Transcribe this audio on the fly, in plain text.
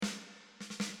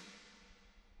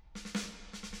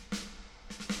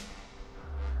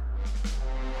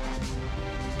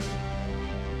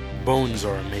Bones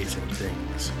are amazing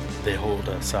things. They hold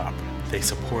us up, they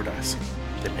support us,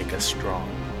 they make us strong.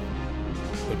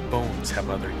 But bones have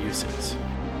other uses.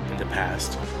 In the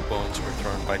past, bones were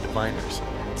thrown by diviners,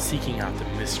 seeking out the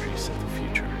mysteries of the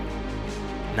future.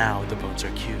 Now the bones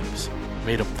are cubes,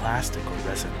 made of plastic or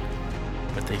resin,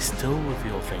 but they still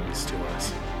reveal things to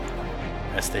us.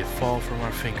 As they fall from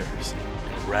our fingers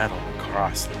and rattle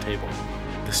across the table,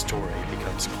 the story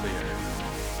becomes clear.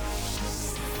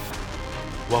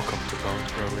 Welcome to Bone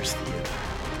Throwers Theater,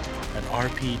 an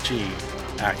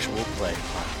RPG actual play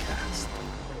podcast.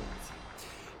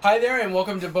 Hi there, and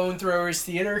welcome to Bone Throwers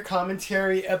Theater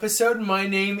commentary episode. My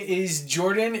name is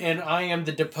Jordan, and I am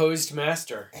the deposed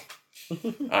master.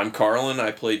 I'm Carlin.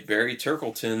 I played Barry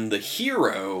Turkleton, the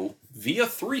hero, via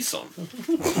threesome.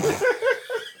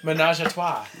 Menage a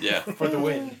trois. Yeah. For the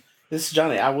win. This is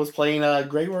Johnny. I was playing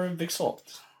Gregor and Big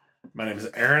Salt. My name is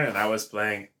Aaron, and I was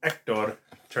playing Hector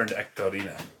turned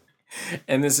Hectorina.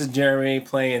 And this is Jeremy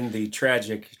playing the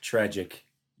tragic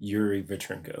Yuri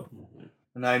Vitrenko.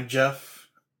 And I'm Jeff.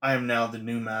 I am now the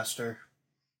new master.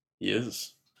 He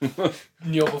is.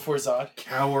 Kneel before Zod.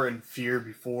 Cower in fear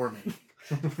before me.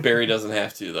 Barry doesn't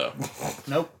have to, though.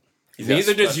 Nope.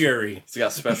 Neither does Yuri. He's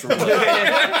got special...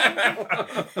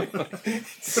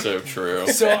 So true.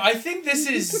 So I think this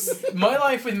is... My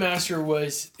life with Master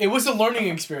was... It was a learning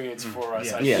experience for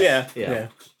us. Yeah.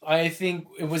 I think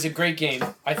it was a great game.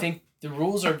 I think the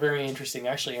rules are very interesting.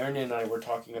 Actually, Aaron and I were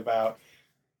talking about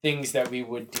things that we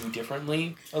would do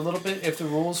differently a little bit if the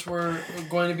rules were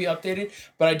going to be updated.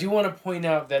 But I do want to point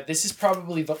out that this is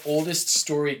probably the oldest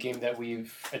story game that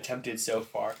we've attempted so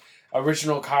far.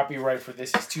 Original copyright for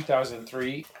this is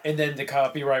 2003, and then the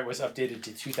copyright was updated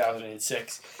to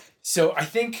 2006. So I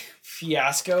think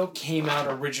Fiasco came out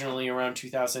originally around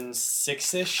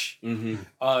 2006-ish,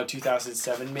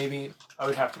 2007 maybe. I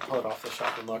would have to pull it off the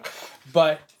shelf and look.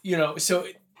 But, so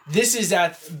this is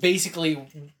at basically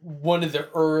one of the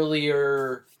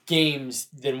earlier games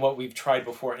than what we've tried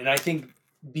before. And I think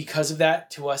because of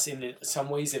that, to us, in some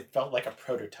ways, it felt like a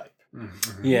prototype.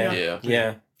 Mm-hmm.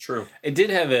 Yeah. True. It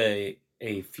did have a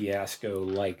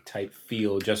Fiasco-like type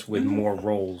feel, just with more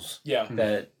roles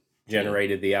that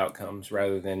generated the outcomes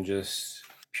rather than just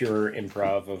pure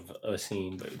improv of a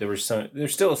scene. But there's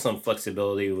still some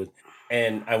flexibility with,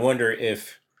 and I wonder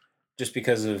if just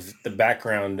because of the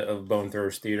background of Bone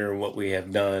Throwers Theater and what we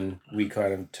have done, we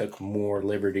kind of took more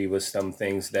liberty with some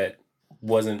things that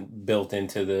wasn't built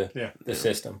into the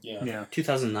system. Yeah.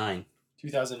 2009.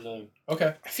 2009.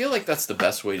 Okay. I feel like that's the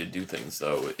best way to do things,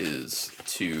 though, is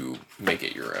to make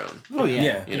it your own. Oh,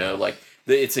 yeah.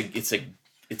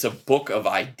 It's a book of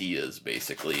ideas,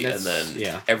 basically, and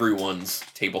then everyone's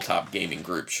tabletop gaming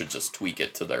group should just tweak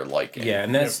it to their liking. Yeah,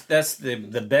 and that's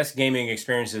the best gaming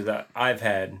experiences that I've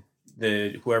had.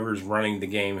 Whoever's running the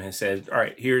game has said, all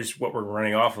right, here's what we're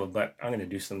running off of, but I'm going to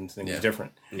do some things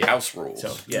different. House rules.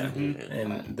 So,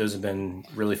 and those have been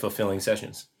really fulfilling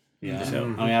sessions. Yeah,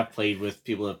 So, I've played with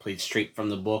people that played straight from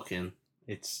the book, and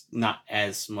it's not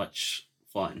as much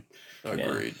fun.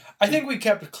 Agreed. I think we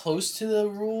kept close to the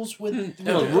rules with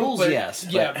the rules, but, yes.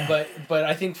 But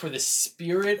I think for the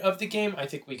spirit of the game, I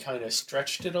think we kind of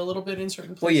stretched it a little bit in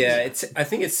certain well, places. I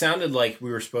think it sounded like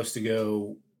we were supposed to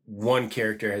go one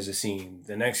character has a scene,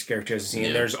 the next character has a scene,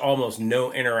 and there's almost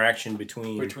no interaction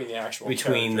between the actual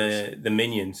the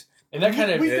minions. And that kind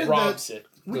of robs it.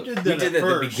 We did that We did at at the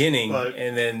first, beginning, but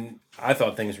and then I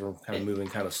thought things were kind of moving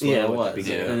kind of slow at the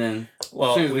beginning. And then,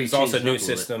 Well, soon as we it's also a changed new it up a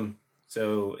little system,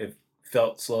 so it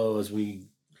felt slow as we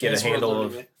get a handle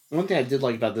of... One thing I did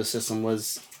like about this system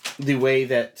was the way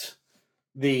that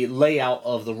the layout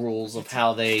of the rules of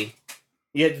how they...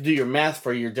 You had to do your math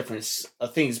for your different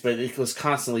things, but it was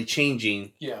constantly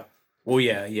changing. Yeah. Well,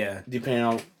 yeah. Depending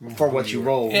on for what you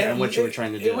rolled and what you were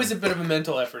trying to do. It was a bit of a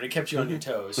mental effort. It kept you on your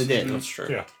toes. It did. That's true.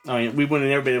 Yeah. I mean, we wouldn't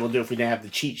have never been able to do it if we didn't have the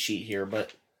cheat sheet here,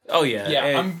 but... Oh, yeah. Yeah,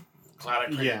 and I'm glad I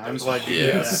created I'm those. glad you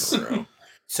did Yes. that.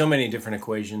 so many different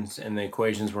equations, and the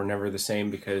equations were never the same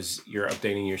because you're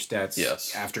updating your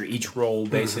stats after each roll,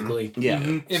 basically.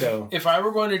 Yeah. If I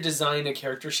were going to design a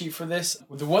character sheet for this,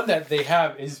 the one that they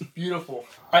have is beautiful.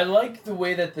 I like the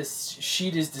way that this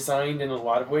sheet is designed in a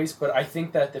lot of ways, but I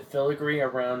think that the filigree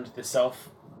around the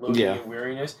self-loathing and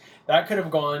weariness, that could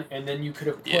have gone, and then you could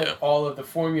have put all of the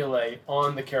formulae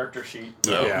on the character sheet.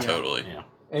 No, totally. Yeah.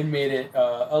 And made it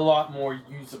a lot more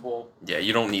usable. Yeah,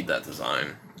 you don't need that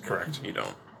design. Correct. You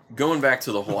don't. Going back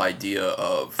to the whole idea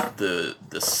of the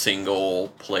single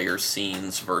player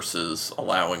scenes versus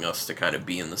allowing us to kind of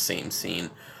be in the same scene,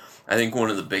 I think one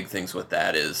of the big things with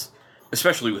that is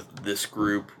especially with this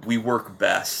group, we work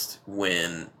best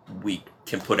when we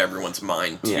can put everyone's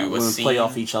mind to a scene. Play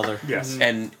off each other. Yes.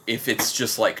 And if it's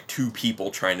just like two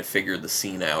people trying to figure the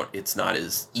scene out, it's not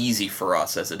as easy for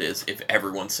us as it is if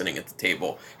everyone sitting at the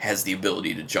table has the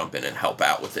ability to jump in and help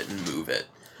out with it and move it.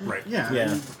 Right.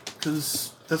 Yeah.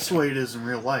 Because that's the way it is in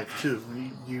real life, too.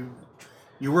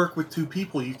 You work with two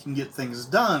people, you can get things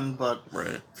done, but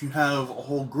if you have a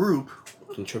whole group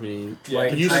contributing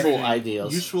useful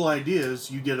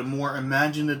ideas, you get a more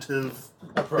imaginative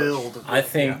build. I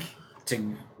think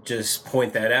to just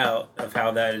point that out of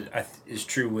how that is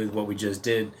true with what we just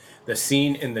did, the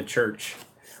scene in the church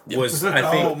was, I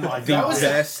think, the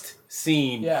best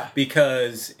scene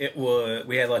because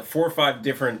we had like 4 or 5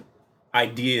 different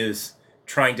ideas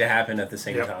trying to happen at the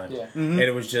same time. Yeah. And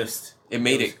it was just... It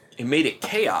made it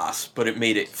chaos, but it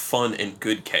made it fun and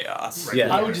good chaos. Right.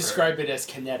 Yeah, I would describe it as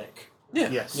kinetic. Yeah.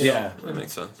 Yes. That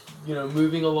makes sense.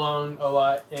 Moving along a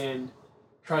lot and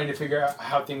trying to figure out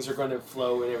how things are going to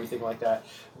flow and everything like that.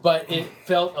 But it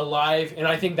felt alive, and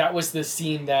I think that was the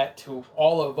scene that to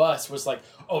all of us was like,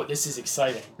 oh, this is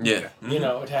exciting. Yeah.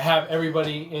 Mm-hmm. To have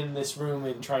everybody in this room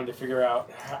and trying to figure out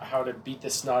how to beat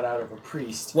the snot out of a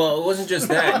priest. Well, it wasn't just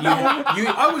that.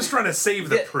 I was trying to save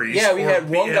the priest. Yeah, we had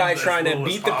one guy trying to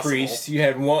beat the priest. You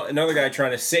had another guy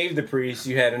trying to save the priest.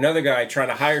 You had another guy trying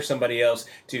to hire somebody else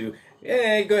to... go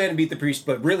ahead and beat the priest,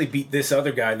 but really beat this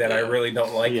other guy that I really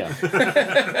don't like.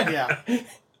 Yeah.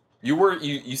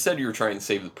 You said you were trying to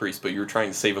save the priest, but you were trying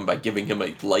to save him by giving him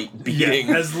a light beating.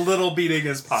 Yeah, as little beating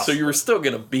as possible. So you were still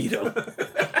going to beat him.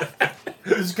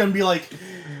 It was going to be like,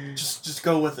 just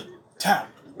go with it.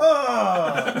 Tap.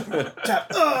 Tap.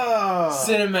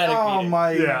 Cinematic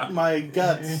beating. My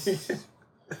guts.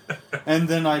 And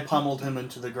then I pummeled him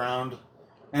into the ground,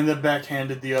 and then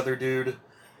backhanded the other dude,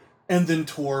 and then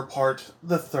tore apart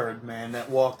the third man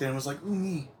that walked in and was like,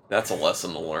 ooh. That's a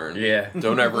lesson to learn. Yeah.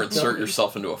 Don't ever insert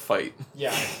yourself into a fight.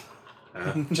 Yeah.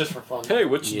 Just for fun. Hey,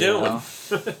 what you doing?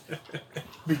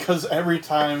 Because every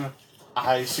time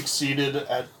I succeeded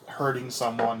at hurting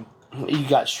someone, you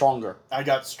got stronger. I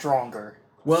got stronger.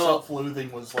 Well,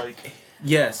 self-loathing was like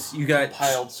you got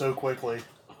piled so quickly.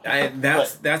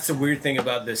 That's the weird thing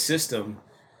about this system.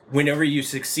 Whenever you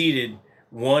succeeded,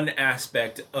 one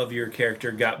aspect of your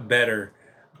character got better,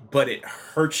 but it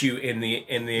hurts you in the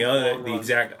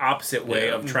exact opposite way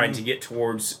of trying to get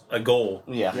towards a goal.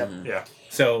 Yeah. Yep. Yeah.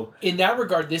 So in that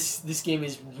regard, this game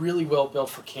is really well built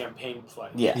for campaign play.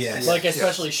 Yes. Like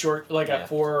especially short, like a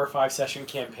 4 or 5 session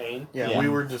campaign. Yeah, we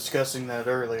were discussing that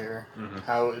earlier.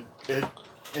 How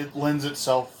it lends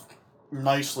itself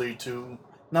nicely to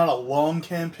not a long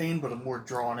campaign, but a more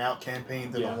drawn out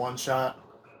campaign than a one shot.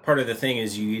 Part of the thing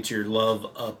is you get your love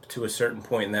up to a certain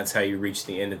point, and that's how you reach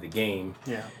the end of the game.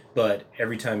 Yeah. But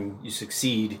every time you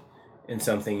succeed in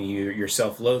something, your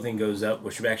self-loathing goes up,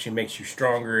 which actually makes you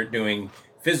stronger at doing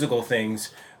physical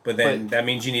things. But then that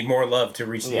means you need more love to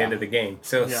reach the end of the game.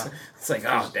 So it's like,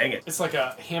 oh, dang it. It's like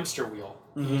a hamster wheel.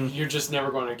 You're just never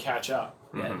going to catch up.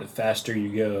 Yeah, the faster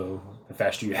you go, the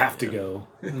faster you have to go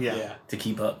to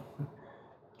keep up.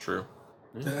 True.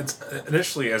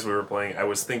 Initially, as we were playing, I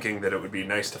was thinking that it would be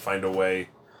nice to find a way,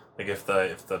 like if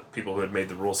the people who had made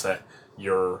the rule set,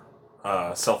 your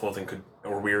self-loathing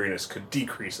or weariness could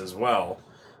decrease as well.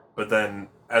 But then,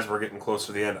 as we're getting close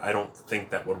to the end, I don't think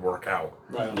that would work out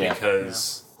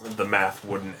because the math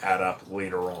wouldn't add up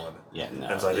later on. Yeah, no.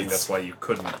 And so I think that's why you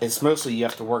couldn't. It's mostly you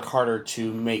have to work harder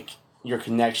to make your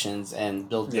connections and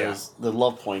build the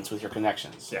love points with your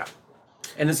connections. Yeah.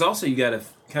 And it's also you got to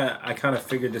I kind of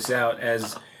figured this out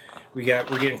as we're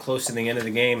getting close to the end of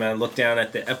the game. And I look down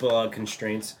at the epilogue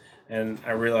constraints and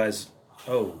I realize,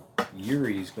 oh,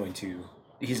 Yuri's going to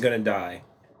die.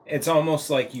 It's almost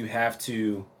like you have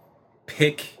to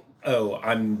pick. Oh,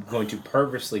 I'm going to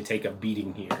purposely take a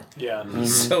beating here,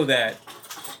 so that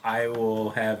I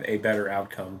will have a better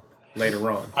outcome later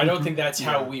on. I don't think that's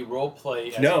how we role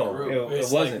play as a group.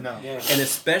 It wasn't. And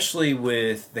especially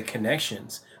with the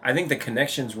connections. I think the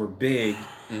connections were big,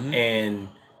 and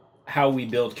how we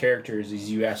build characters is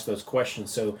you ask those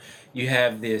questions. So you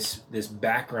have this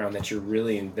background that you're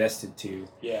really invested to,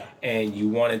 and you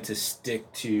wanted to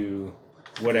stick to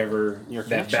whatever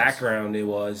that background it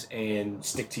was and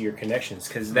stick to your connections,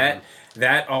 because that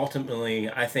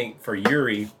ultimately, I think, for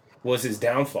Yuri was his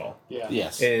downfall. He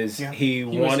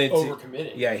wanted was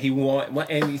overcommitted.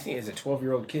 And you think, as a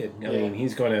 12-year-old kid, I mean,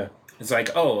 he's gonna. It's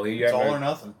like, oh, it's all or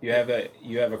nothing. You have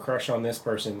a crush on this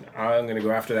person. I'm going to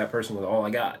go after that person with all I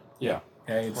got. Yeah.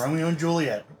 Okay, Romeo and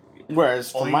Juliet.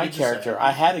 Whereas for my character, I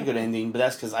had a good ending, but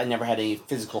that's because I never had any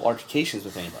physical altercations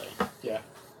with anybody. Yeah.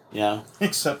 Yeah.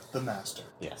 Except the master.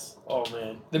 Yes. Oh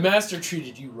man, the master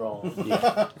treated you wrong.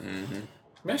 Yeah.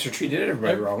 Master treated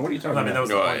everybody wrong. What are you talking I mean, that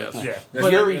about? was the point. yeah. Yeah.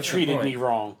 That's- Yuri that's the treated point. me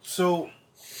wrong. So,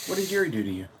 What did Yuri do to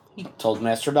you? He told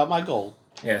Master about my gold.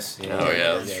 Yes. Oh,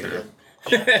 yeah, that's true.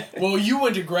 Well, you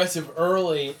went aggressive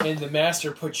early, and the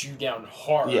master put you down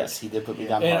hard. Yes, he did put me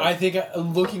down And hard. I think,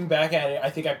 looking back at it, I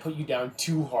think I put you down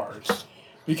too hard,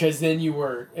 because then you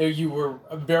were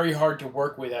very hard to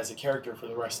work with as a character for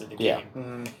the rest of the Yeah.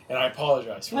 game. And I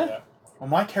apologize for that. well,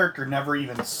 my character never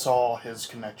even saw his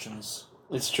connections.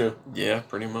 It's true. Yeah,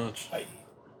 pretty much.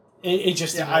 It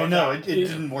just Yeah, didn't I work know. out. It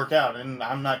didn't work out, and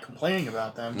I'm not complaining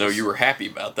about them. No, you were happy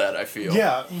about that, I feel.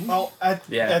 Yeah, well,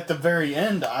 Yeah. at the very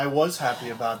end, I was happy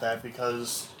about that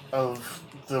because of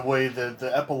the way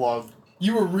the epilogue.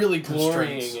 You were really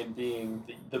Constraints. glorying in being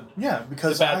the Yeah,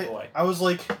 because The bad boy. I was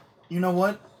like, you know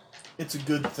what? It's a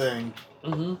good thing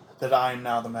mm-hmm. that I'm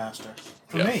now the master.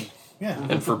 For Yeah. me, yeah.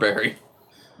 And for Barry.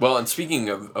 Well, and speaking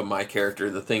of my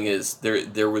character, the thing is,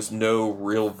 there was no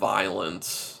real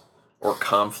violence or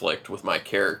conflict with my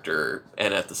character,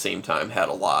 and at the same time had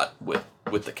a lot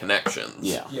with the connections.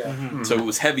 Yeah. Yeah. Mhm. So it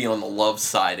was heavy on the love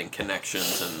side and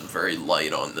connections, and very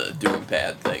light on the doing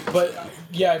bad things. But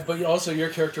but also your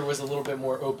character was a little bit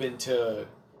more open to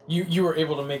you were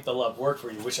able to make the love work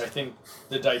for you, which I think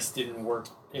the dice didn't work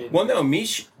in. Well, no,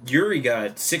 Yuri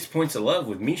got 6 points of love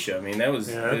with Misha. I mean, that was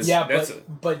Yeah, that's- yeah, that's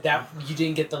but that you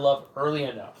didn't get the love early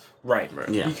enough right.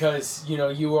 Yeah. because you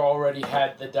already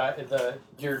had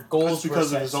your goals That's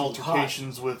because were of his set too high.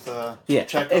 altercations with Yeah.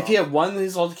 Chekhov. If he had won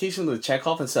his altercation with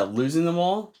Chekhov instead of losing them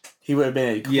all, he would have been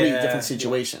in a completely Yeah. different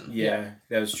situation. Yeah,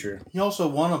 that was true. He also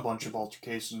won a bunch of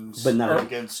altercations, But not-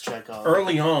 against Chekhov.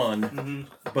 Early on, hmm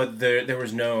but there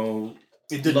was no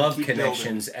It didn't love keep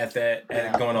connections at that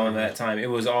Yeah. going on at that time. It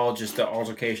was all just the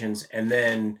altercations, and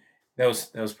then that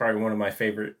was probably one of my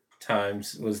favorite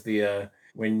times was the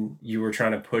when you were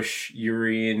trying to push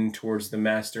Yuri in towards the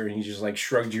master, and he just like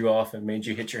shrugged you off and made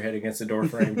you hit your head against the door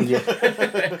frame.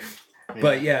 Yeah.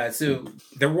 But yeah, so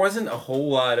there wasn't a whole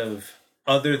lot of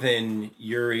other than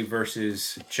Yuri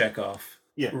versus Chekhov.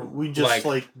 Yeah, we just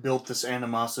Like- built this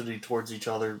animosity towards each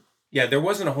other. Yeah, there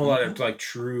wasn't a whole lot of like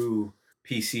true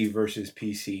PC versus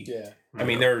PC. Yeah. I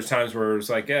mean, there was times where it was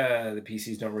like, the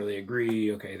PCs don't really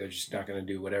agree. Okay, they're just not going to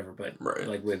do whatever. But Right.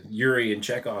 like with Yuri and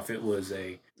Chekhov, it was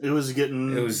It was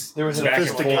getting there was an back and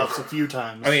fisticuffs forth. a few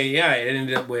times. I mean, yeah, it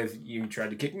ended up with you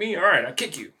tried to kick me. All right, I'll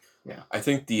kick you. I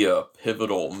think the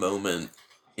pivotal moment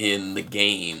in the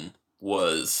game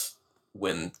was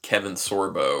when Kevin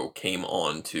Sorbo came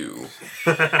on to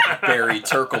Barry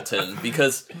Turkleton,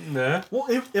 because Nah. well,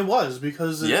 it was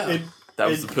because Yeah, that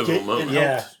was the pivotal moment. It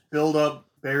Yeah. helped build up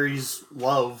Barry's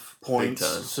love points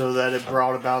time. so that it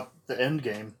brought about the end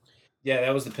game. Yeah,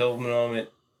 that was the pivotal moment.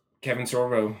 Kevin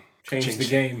Sorbo changed the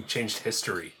game. Changed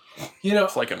history.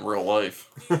 It's like in real life.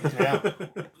 Yeah.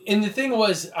 And the thing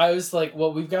was, I was like,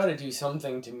 well, we've got to do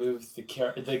something to move the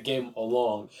game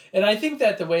along. And I think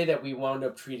that the way that we wound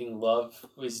up treating love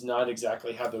was not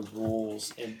exactly how the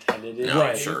rules intended it. No, I'm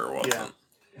to be. sure it wasn't. Yeah.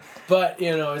 But,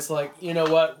 it's like, you know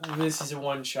what? This is a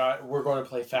one shot. We're going to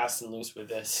play fast and loose with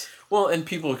this. Well, and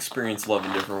people experience love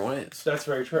in different ways. That's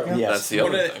very true. Yeah. Yes. That's the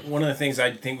One other of, thing. one of the things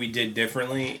I think we did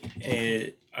differently,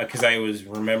 because I was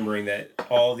remembering that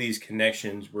all these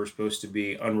connections were supposed to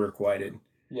be unrequited.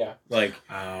 Yeah. Like,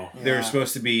 Oh. they're Yeah.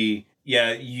 supposed to be,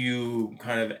 you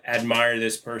kind of admire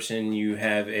this person, you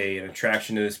have an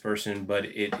attraction to this person, but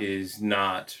it is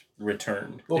not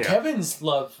returned. Well, Yeah. Kevin's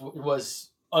love was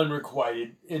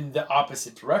unrequited in the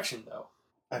opposite direction, though.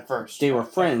 At first. They were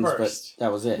friends, but first.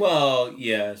 that was it. Well,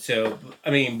 yeah, so, I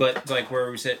mean, but like where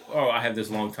we said, oh, I have this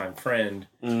longtime friend,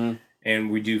 Mhm.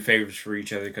 and we do favors for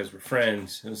each other because we're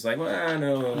friends. It's like, well, I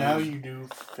know. Now you do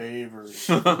favors.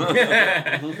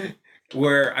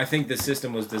 Where I think the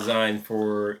system was designed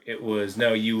for, it was,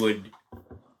 no, you would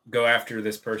go after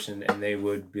this person and they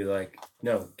would be like,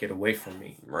 no, get away from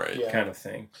me, Right. Yeah. kind of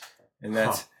thing. And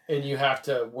that's, And you have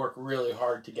to work really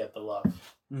hard to get the love.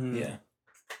 Mhm. yeah.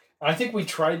 I think we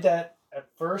tried that at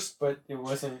first, but it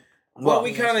wasn't. Well,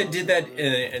 we kind of did that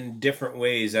in different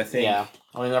ways, I think. Yeah.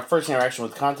 I mean, our first interaction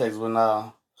with Context when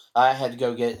I had to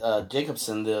go get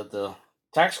Jacobson, the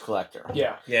tax collector.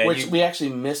 Yeah. Yeah, Which we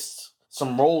actually missed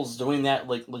some roles doing that.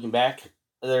 Like, looking back,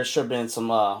 there should have been some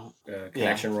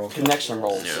connection roll. connection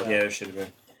roles. Yeah. Yeah, there should have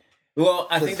been. Well,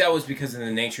 I think that was because of the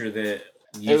nature that It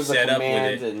you was a set up with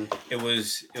command, it. and It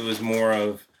was more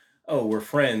of, oh, we're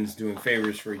friends doing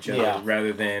favors for each other, Yeah.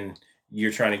 rather than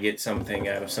you're trying to get something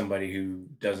out of somebody who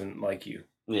doesn't like you.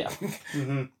 yeah.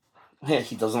 Mhm. Yeah,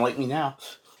 he doesn't like me now.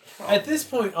 At this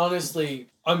point, honestly,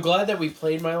 I'm glad that we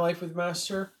played My Life with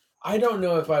Master. I don't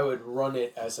know if I would run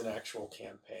it as an actual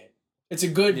campaign. It was a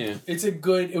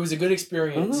good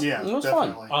experience. Mm-hmm. Yeah, it was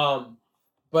definitely. fun.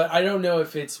 But I don't know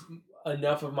if it's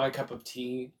enough of my cup of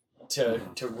tea to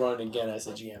run again as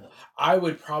a GM. I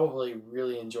would probably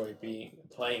really enjoy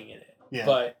playing in it. Yeah.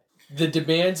 But the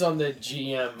demands on the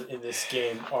GM in this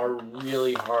game are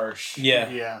really harsh.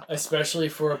 Yeah. Especially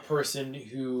for a person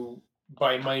who,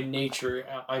 by my nature,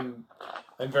 I'm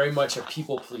very much a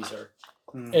people pleaser.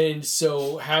 And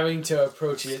so having to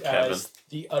approach it as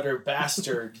the utter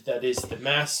bastard that is the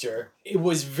master, it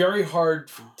was very hard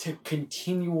to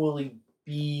continually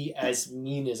be as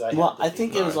mean as I Well, I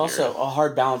think it was also a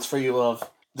hard balance for you of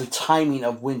the timing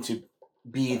of when to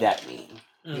be that mean.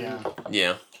 Yeah.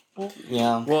 Yeah.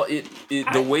 Well,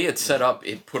 the way it's set up,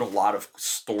 it put a lot of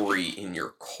story in your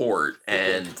court,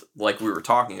 and like we were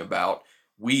talking about,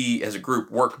 we as a group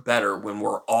work better when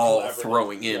we're all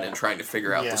throwing in and trying to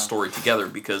figure out the story together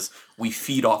because we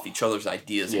feed off each other's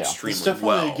ideas extremely It's definitely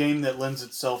well. a game that lends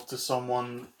itself to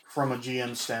someone from a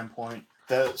GM standpoint,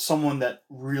 that someone that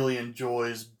really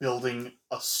enjoys building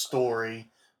a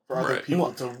story for other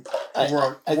people to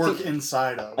work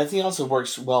inside of. I think it also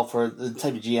works well for the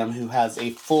type of GM who has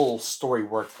a full story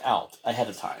worked out ahead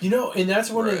of time. And that's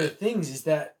one of the things is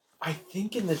that I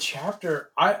think in the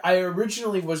chapter, I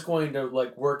originally was going to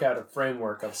work out a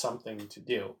framework of something to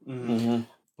do,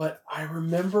 but I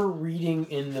remember reading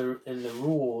in the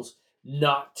rules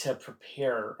not to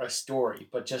prepare a story,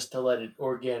 but just to let it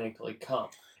organically come.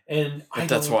 And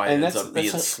that's why it ends up being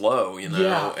slow, And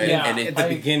at the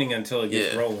beginning until it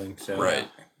gets rolling. So. Right.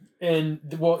 And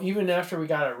even after we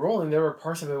got it rolling, there were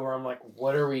parts of it where I'm like,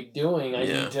 "What are we doing? I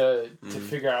need to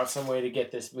figure out some way to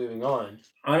get this moving on."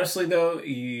 Honestly, though,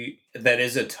 that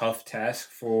is a tough task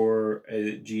for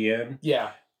a GM.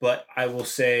 Yeah. But I will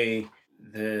say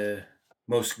the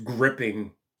most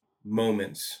gripping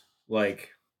moments,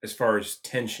 as far as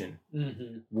tension,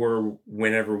 were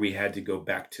whenever we had to go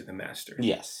back to the master.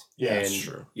 Yes. Yeah, and that's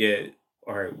true. Yeah.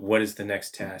 All right. What is the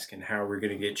next task, and how are we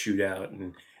going to get chewed out?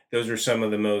 And those were some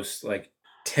of the most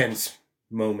tense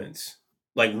moments.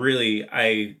 Really,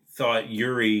 I thought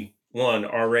Yuri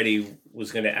already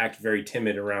was going to act very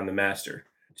timid around the master,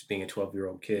 just being a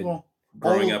 12-year-old kid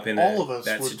growing up in all of us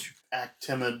would act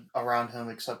timid around him,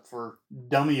 except for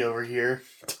dummy over here,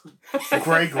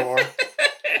 Gregor.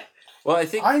 Well, I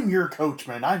think I'm your coach,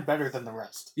 man. I'm better than the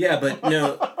rest. Yeah, but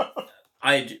no,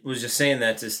 I was just saying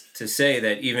that to say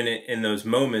that even in those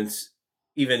moments,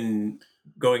 even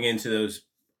going into those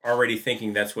already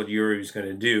thinking that's what Yuri was going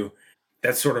to do,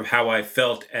 that's sort of how I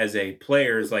felt as a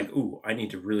player. Is ooh, I need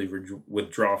to really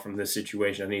withdraw from this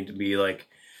situation. I need to be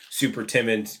super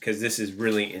timid because this is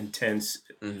really intense.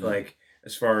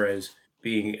 As far as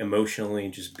being emotionally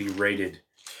just berated.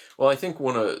 Well, I think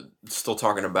still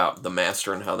talking about the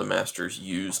master and how the master's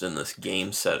used in this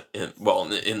game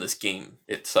in this game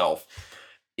itself.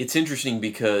 It's interesting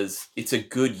because it's a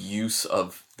good use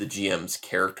of the GM's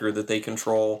character that they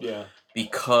control. Yeah.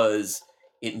 Because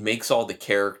it makes all the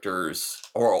characters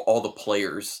or all the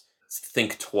players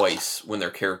think twice when their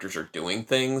characters are doing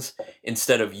things,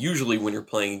 instead of usually when you're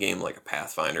playing a game like a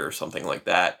Pathfinder or something like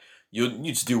that, you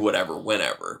just do whatever,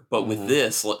 whenever. But with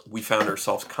this, we found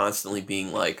ourselves constantly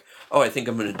being like, oh, I think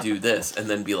I'm going to do this, and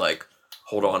then be like,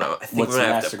 hold on, I think I'm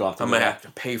going to have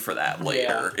to pay for that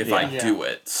later if I do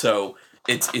it. So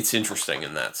it's interesting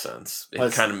in that sense.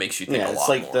 It kind of makes you think a lot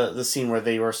more. It's like the scene where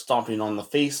they were stomping on the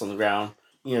face on the ground.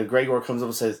 Gregor comes up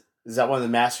and says, "Is that one of the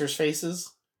master's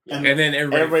faces?" And then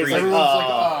everybody's like,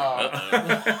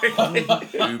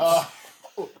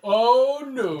 "Oh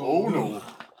no! Oh no!"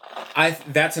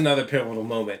 That's another pivotal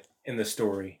moment in the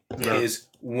story is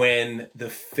when the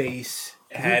face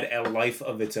had a life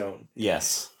of its own.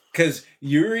 Yes. Because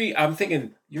I'm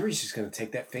thinking Yuri's just going to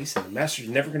take that face and the master's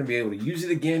never going to be able to use it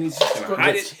again. He's just going to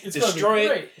hide it, destroy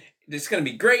it. It's going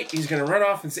to be great. He's going to run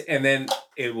off and then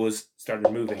it started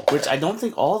moving. Which I don't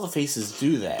think all the faces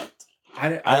do that.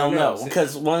 I don't know.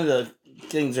 Because one of the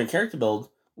things in character build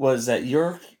was that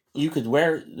you could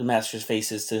wear the master's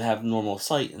faces to have normal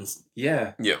sight.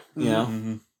 Yeah. You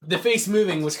know? The face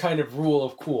moving was kind of rule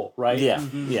of cool, right? Yeah,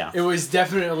 yeah. It was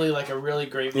definitely a really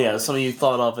great moment. Yeah, some of you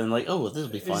thought of and oh, this will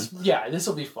be fun. This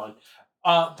will be fun.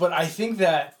 But I think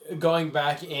that going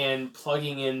back and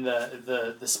plugging in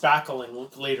the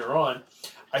spackling later on,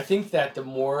 I think that the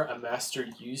more a master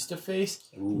used a face,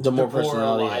 the more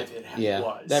personality alive it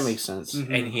was. That makes sense.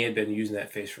 Mm-hmm. And he had been using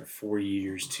that face for 4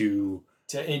 years to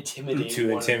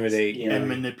intimidate and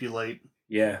manipulate.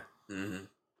 Yeah. And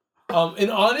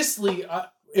honestly,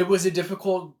 it was a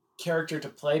difficult character to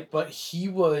play, but he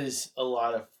was a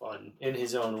lot of fun in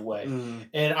his own way.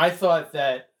 And I thought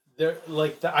that there,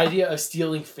 like the idea of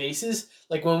stealing faces.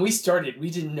 Like when we started,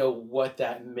 we didn't know what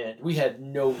that meant. We had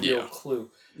no real clue.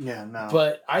 Yeah, no.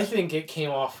 But I think it came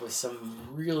off with some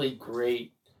really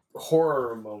great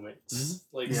horror moments,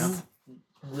 like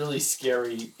really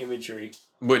scary imagery.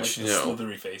 Which like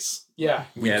slithery face. Yeah,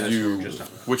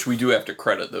 which we do have to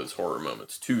credit those horror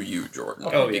moments to you, Jordan.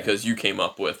 Oh, yeah. Because you came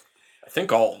up with, I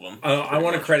think, all of them. I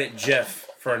want to credit Jeff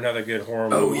for another good horror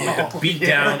movie. Yeah. The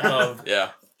beatdown of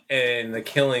and the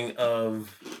killing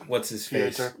of what's his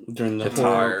face during the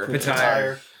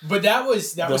Petire. But that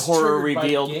was the horror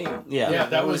reveal. Yeah,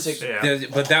 that was.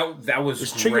 But that was it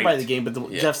was triggered by the game.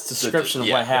 But Jeff's description of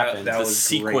what happened. That was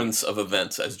sequence of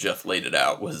events as Jeff laid it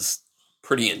out was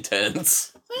pretty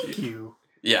intense. Thank you.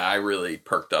 Yeah, I really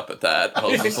perked up at that. I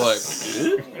was just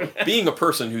like, being a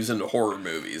person who's into horror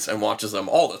movies and watches them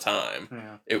all the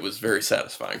time, it was very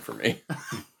satisfying for me.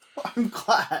 I'm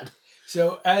glad.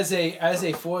 So, as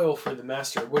a foil for the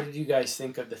Master, what did you guys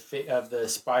think of the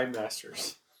Spy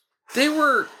Masters? They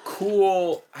were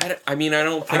cool. I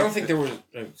don't think there was.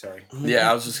 Sorry. Yeah,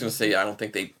 I was just gonna say I don't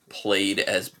think they played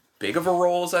as big of a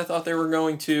role as I thought they were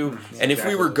going to. And if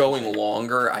we were going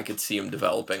longer, I could see them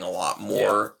developing a lot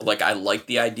more. Yeah. Like I like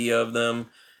the idea of them.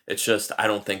 It's just I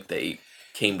don't think they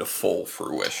came to full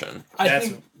fruition. That's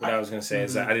what I was going to say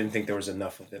is that I didn't think there was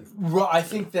enough of them. Well, I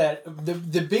think that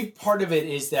the big part of it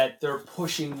is that they're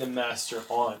pushing the Master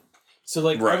on. So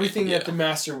like everything that the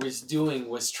Master was doing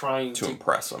was trying to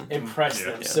impress them.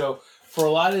 Yeah. So for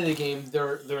a lot of the game,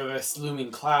 they're this looming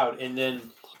cloud, and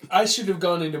then I should have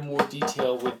gone into more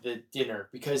detail with the dinner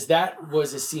because that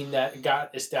was a scene that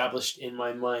got established in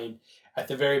my mind at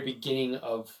the very beginning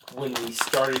of when we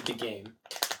started the game.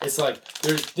 It's like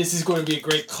this is going to be a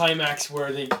great climax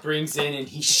where they brings in and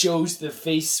he shows the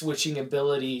face switching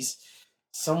abilities.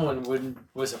 Someone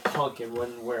was a punk and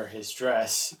wouldn't wear his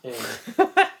dress. And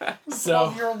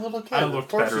so you're a little kid. I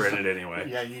looked better in it anyway.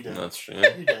 Yeah, you did. That's true.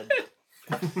 You did.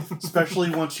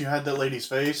 Especially once you had that lady's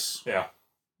face. Yeah.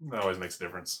 That always makes a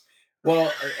difference.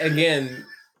 Well, again,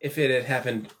 if it had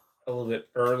happened a little bit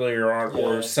earlier on,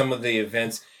 or some of the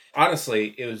events,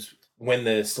 honestly, it was when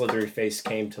the slithery face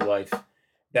came to life.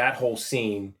 That whole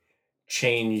scene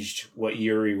changed what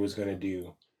Yuri was going to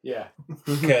do. Yeah.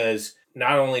 Because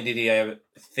not only did he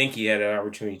think he had an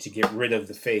opportunity to get rid of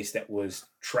the face that was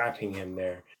trapping him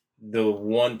there, the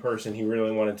one person he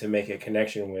really wanted to make a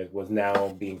connection with was now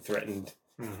being threatened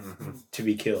to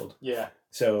be killed. Yeah.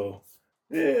 So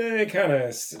it kind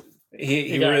of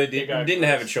he really didn't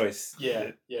have a choice.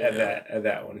 Yeah. At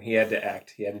that one, he had to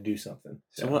act. He had to do something.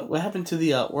 So what happened to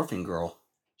the orphan girl?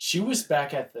 She was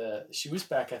back at the.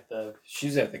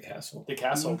 She's at the castle. The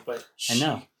castle, but I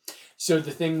know. So the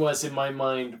thing was in my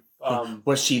mind.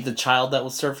 Was she the child that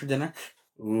was served for dinner?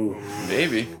 Ooh,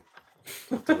 maybe.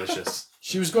 Delicious.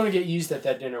 She was going to get used at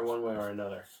that dinner one way or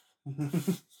another.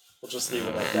 We'll just leave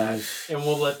it like that, and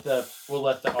we'll let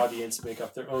the audience make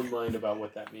up their own mind about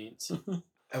what that means.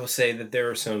 I will say that there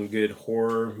were some good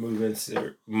horror moments.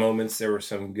 There were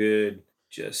some good,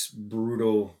 just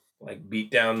brutal, like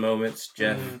beatdown moments,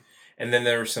 Jeff. And then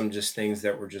there were some just things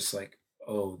that were just like,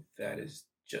 oh, that is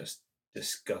just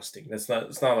disgusting. It's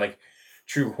not like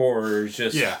true horror. It's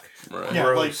just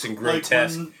gross and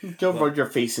grotesque. Go rub your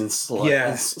face in sewage.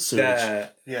 The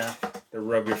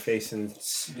rub your face in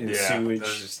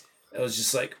sewage. It was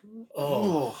just like,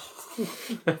 oh.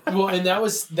 Well, and that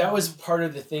was part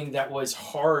of the thing that was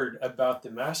hard about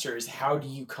the Master is how do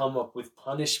you come up with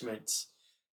punishments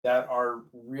that are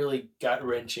really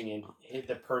gut-wrenching and hit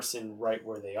the person right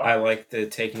where they are. I like the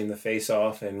taking the face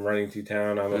off and running through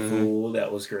town. I'm a fool.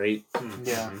 That was great.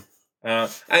 Yeah.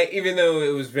 Even though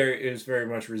it was very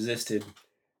much resisted,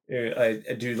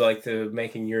 I do like the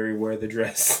making Yuri wear the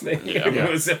dress. It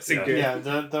was good. Yeah,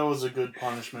 that was a good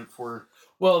punishment for.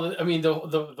 Well, I mean, the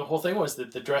whole thing was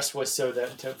that the dress was so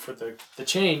that for the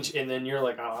change, and then you're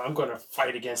like, oh, I'm going to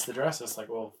fight against the dress. It's like,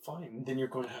 well, fine, then you're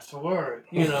going to have to wear it,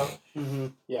 you know?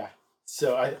 Yeah.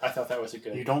 So I thought that was a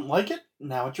good. You don't like it?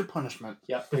 Now it's your punishment.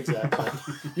 Yep, exactly.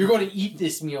 You're going to eat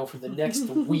this meal for the next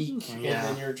week, and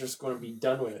then you're just going to be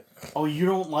done with it. Oh, you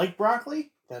don't like broccoli?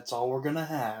 That's all we're going to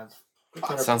have.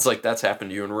 Sounds like that's happened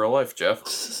to you in real life, Jeff.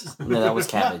 No, that was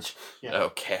cabbage. Oh,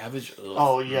 cabbage? Ugh.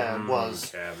 Oh, yeah, it was.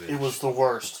 Cabbage. It was the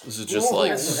worst. Was it just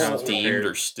like steamed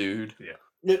or stewed?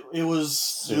 Yeah. It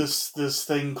was this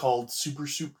thing called Super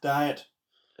Soup Diet.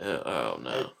 Oh,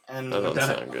 no. And that doesn't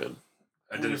sound good.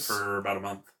 I did it for about a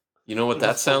month. You know what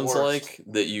that sounds like?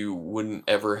 That you wouldn't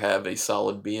ever have a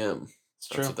solid BM.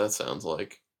 That's what that sounds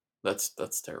like. That's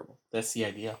terrible. That's the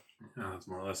idea. No, that's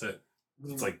more or less it.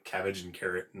 It's like cabbage and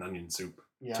carrot and onion soup.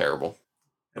 Terrible.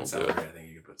 Don't do it. I think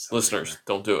you could put listeners,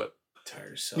 don't do it.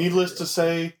 Needless to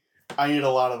say, I eat a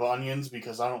lot of onions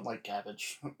because I don't like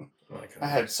cabbage. I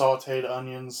had sautéed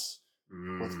onions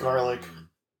with garlic.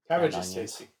 Cabbage is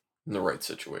tasty. In the right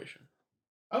situation.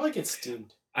 I like it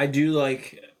steamed. I do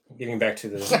like getting back to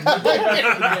the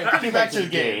Getting back to the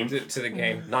game. to the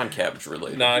game. Non-cabbage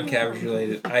related. Non-cabbage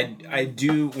related. I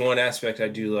do one aspect I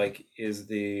do like is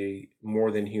the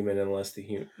more than human and less than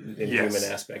human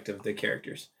aspect of the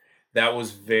characters. That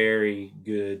was very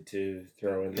good to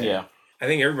throw in there. Yeah. I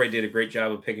think everybody did a great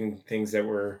job of picking things that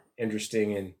were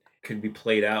interesting and could be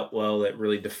played out well. That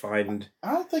really defined.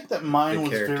 I don't think that mine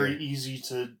was character. very easy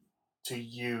to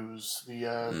use.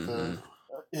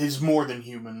 His more than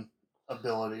human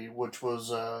ability, which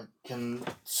was can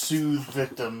soothe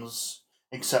victims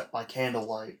except by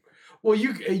candlelight. Well,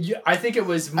 I think it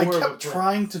was more. I kept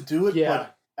trying to do it, Yeah.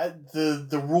 but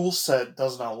the rule set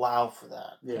doesn't allow for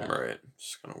that. Yeah. Right.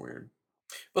 It's kind of weird.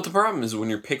 But the problem is when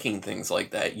you're picking things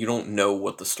like that, you don't know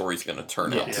what the story's going to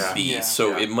turn out to be. Yeah.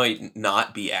 So it might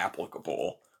not be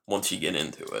applicable once you get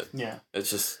into it. Yeah. It's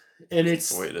just And it's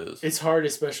the way it is. It's hard,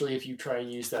 especially if you try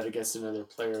and use that against another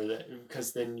player,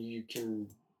 because then you can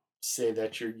say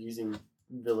that you're using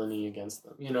villainy against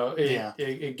them. You know,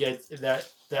 it gets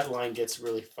that line gets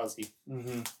really fuzzy.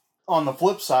 Mm-hmm. On the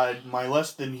flip side, my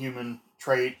less than human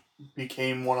trait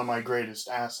became one of my greatest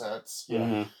assets. Yeah.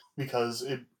 Mm-hmm. Because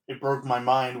it broke my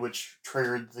mind, which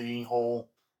triggered the whole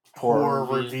horror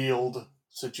revealed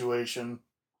situation.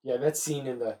 Yeah, that scene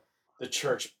in the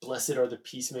church. Blessed are the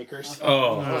peacemakers.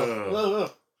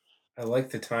 Oh. I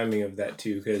like the timing of that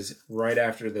too, because right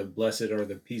after the "Blessed are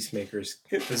the peacemakers,"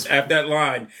 at that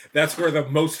line, that's where the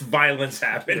most violence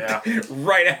happened. Yeah.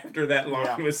 Right after that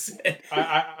line was said.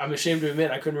 I'm ashamed to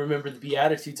admit I couldn't remember the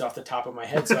Beatitudes off the top of my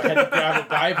head, so I had to grab a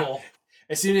Bible.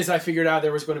 As soon as I figured out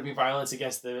there was going to be violence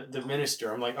against the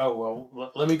minister, I'm like, oh,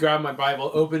 well, let me grab my Bible,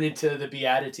 open it to the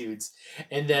Beatitudes,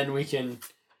 and then we can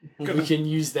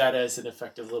use that as an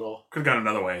effective little... Could have gone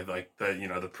another way, like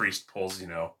the priest pulls,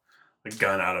 the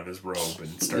gun out of his robe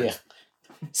and starts...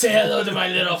 Say hello to my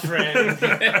little friend.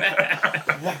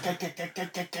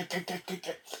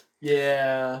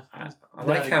 Yeah. I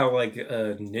like how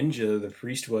ninja the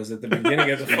priest was at the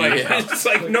beginning of the fight. It's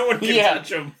like no one can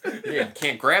touch him. Yeah,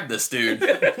 can't grab this dude.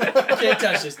 Can't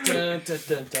touch this. Dun, dun,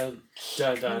 dun, dun,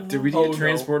 dun, dun. Did we get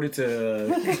transported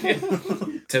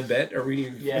to Tibet? Are we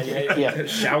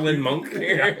Shaolin monk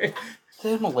here? I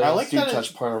like that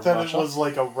it was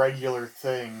like a regular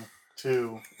thing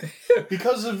too,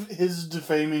 because of his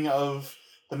defaming of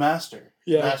the master.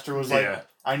 Yeah. The master was like,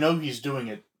 I know he's doing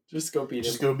it. Just go beat him.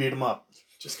 Just go beat him up.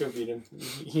 Just go beat him.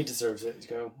 He deserves it.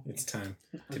 Go. It's time.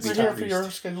 We're here for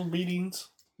your scheduled meetings.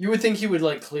 You would think he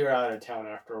would clear out of town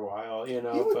after a while,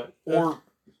 but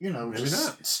maybe just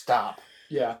not. Stop.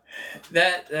 Yeah.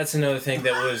 That's another thing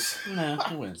that was No,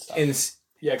 he wouldn't stop.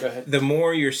 Yeah, go ahead. The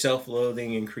more your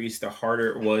self-loathing increased, the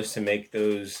harder it was to make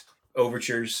those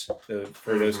overtures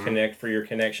for your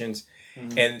connections.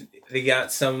 Mm-hmm. And they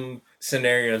got some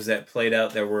scenarios that played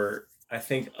out that were, I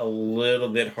think, a little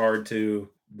bit hard to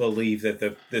believe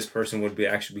that this person would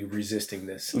actually be resisting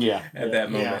this at that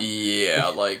moment. Yeah,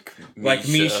 like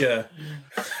Misha.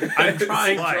 I'm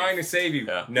trying to save you.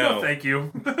 Yeah. No, thank you.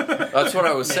 That's what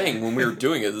I was saying when we were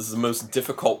doing it. This is the most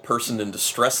difficult person in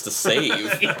distress to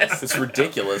save. Yes. It's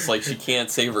ridiculous. Like, she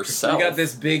can't save herself. You got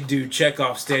this big dude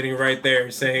Chekhov standing right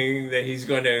there saying that he's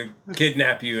going to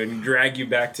kidnap you and drag you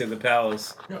back to the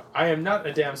palace. No, I am not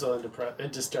a damsel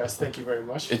in distress. Thank you very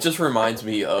much. It just reminds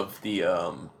me of the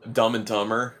Dumb and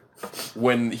Dumber,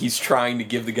 when he's trying to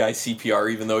give the guy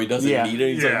CPR even though he doesn't need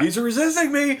it. He's like, he's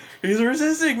resisting me! He's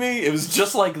resisting me! It was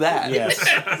just like that. Yes.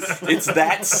 It's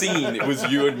that scene. It was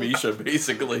you and Misha,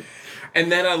 basically.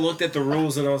 And then I looked at the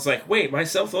rules and I was like, wait, my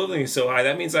self-loathing is so high.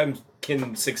 That means I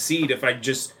can succeed if I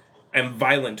just am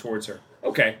violent towards her.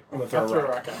 Okay, I'm going to throw a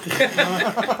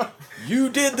rock.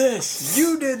 You did this!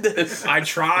 You did this! I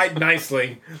tried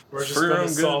nicely. We're just going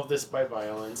to solve this by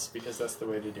violence because that's the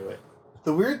way to do it.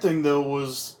 The weird thing, though,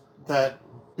 was that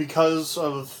because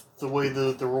of the way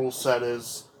the rule set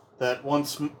is, that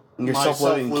once my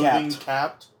self-loathing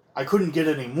capped, I couldn't get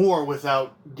any more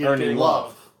without getting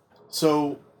love.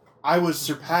 So I was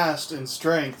surpassed in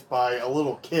strength by a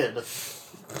little kid.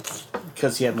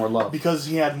 Because he had more love.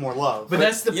 But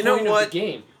that's the point of the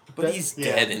game. But he's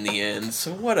dead in the end,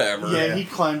 so whatever. Yeah, he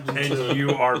climbed into... And you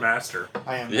are master.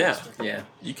 I am master. Yeah.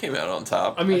 You came out on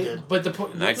top. I mean, but the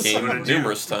point... I came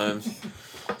numerous times.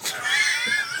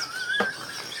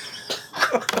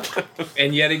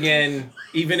 And yet again,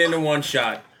 even in a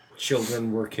one-shot,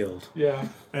 children were killed. Yeah.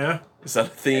 Yeah. Is that a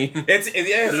theme?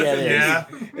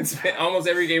 It's almost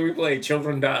every game we play,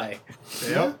 children die.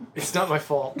 Yep. It's not my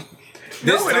fault.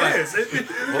 No, it is. It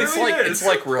really is. It's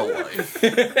like real life.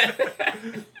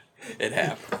 It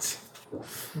happens.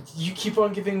 You keep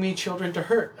on giving me children to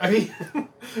hurt. I mean,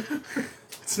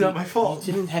 it's not my fault.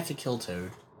 You didn't have to kill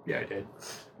Toad. Yeah, I did.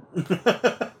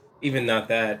 Even not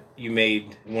that, you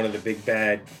made one of the big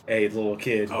bad a little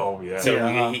kid. Oh, yeah. So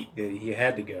Yeah. he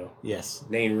had to go. Yes.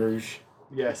 Nain Rouge.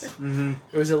 Yes. Mm-hmm.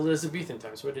 It was Elizabethan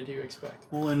times. What did you expect?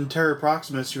 Well, in Terra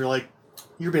Proximus, you're like,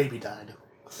 your baby died.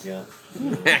 Yeah.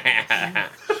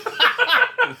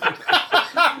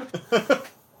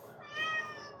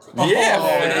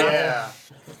 Yeah.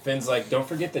 Finn's like, don't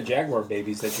forget the jaguar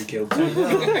babies that you killed too.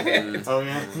 Oh,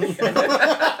 yeah.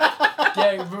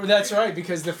 Yeah, that's right,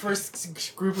 because the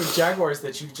first group of jaguars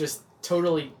that you just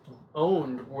totally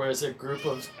owned was a group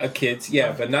of Kids,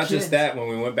 yeah, but not Kids. just that. When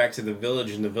we went back to the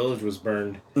village and the village was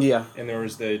burned, Yeah. and there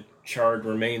was the charred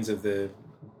remains of the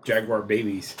jaguar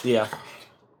babies. Yeah.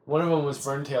 one of them was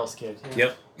Burntail's kid. Yeah.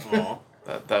 Yep, Aw.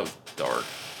 That was dark.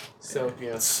 So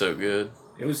yeah. It's so good.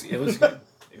 it was good.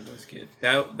 It was good.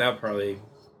 That probably,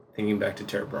 thinking back to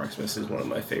Terra Proximus, is one of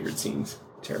my favorite scenes.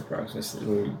 Terra Proximus,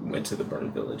 when we went to the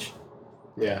burned village.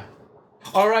 Yeah.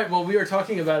 All right. Well, we were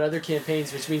talking about other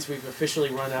campaigns, which means we've officially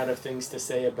run out of things to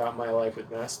say about My Life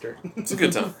with Master. It's a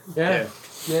good time. Yeah.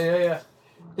 Yeah.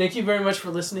 Thank you very much for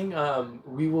listening.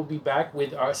 We will be back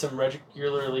with some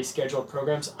regularly scheduled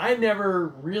programs. I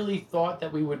never really thought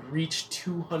that we would reach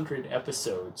 200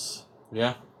 episodes.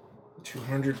 Yeah.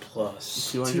 200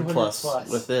 plus. 200 plus.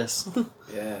 with this.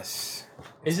 Yes.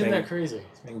 Isn't that crazy?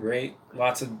 It's been great.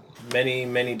 Lots of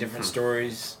many different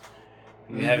stories.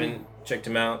 If you haven't checked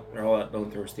them out, they're all at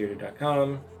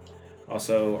bonethrowerstheater.com.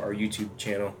 Also, our YouTube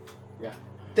channel. Yeah.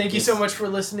 Thank you so much for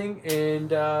listening,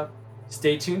 and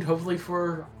stay tuned, hopefully,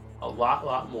 for a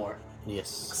lot more. Yes.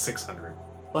 600.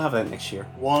 We'll have that next year.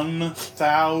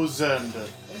 1,000.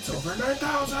 It's over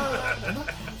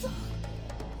 9,000.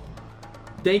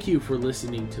 Thank you for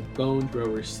listening to Bone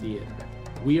Throwers Theater.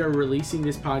 We are releasing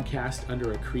this podcast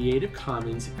under a Creative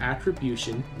Commons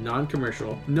Attribution,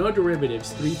 Non-Commercial, No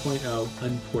Derivatives 3.0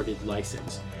 Unported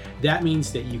license. That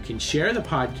means that you can share the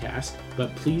podcast,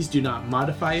 but please do not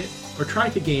modify it or try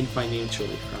to gain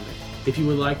financially from it. If you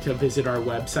would like to visit our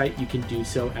website, you can do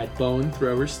so at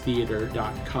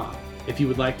bonethrowerstheater.com. If you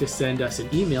would like to send us an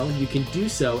email, you can do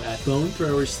so at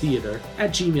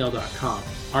bonethrowerstheater@gmail.com.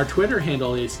 Our Twitter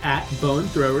handle is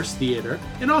 @bonethrowerstheater,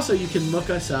 and also you can look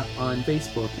us up on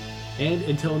Facebook. And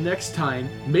until next time,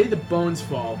 may the bones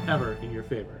fall ever in your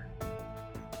favor.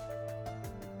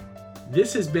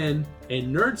 This has been a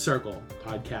Nerd Circle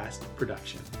podcast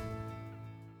production.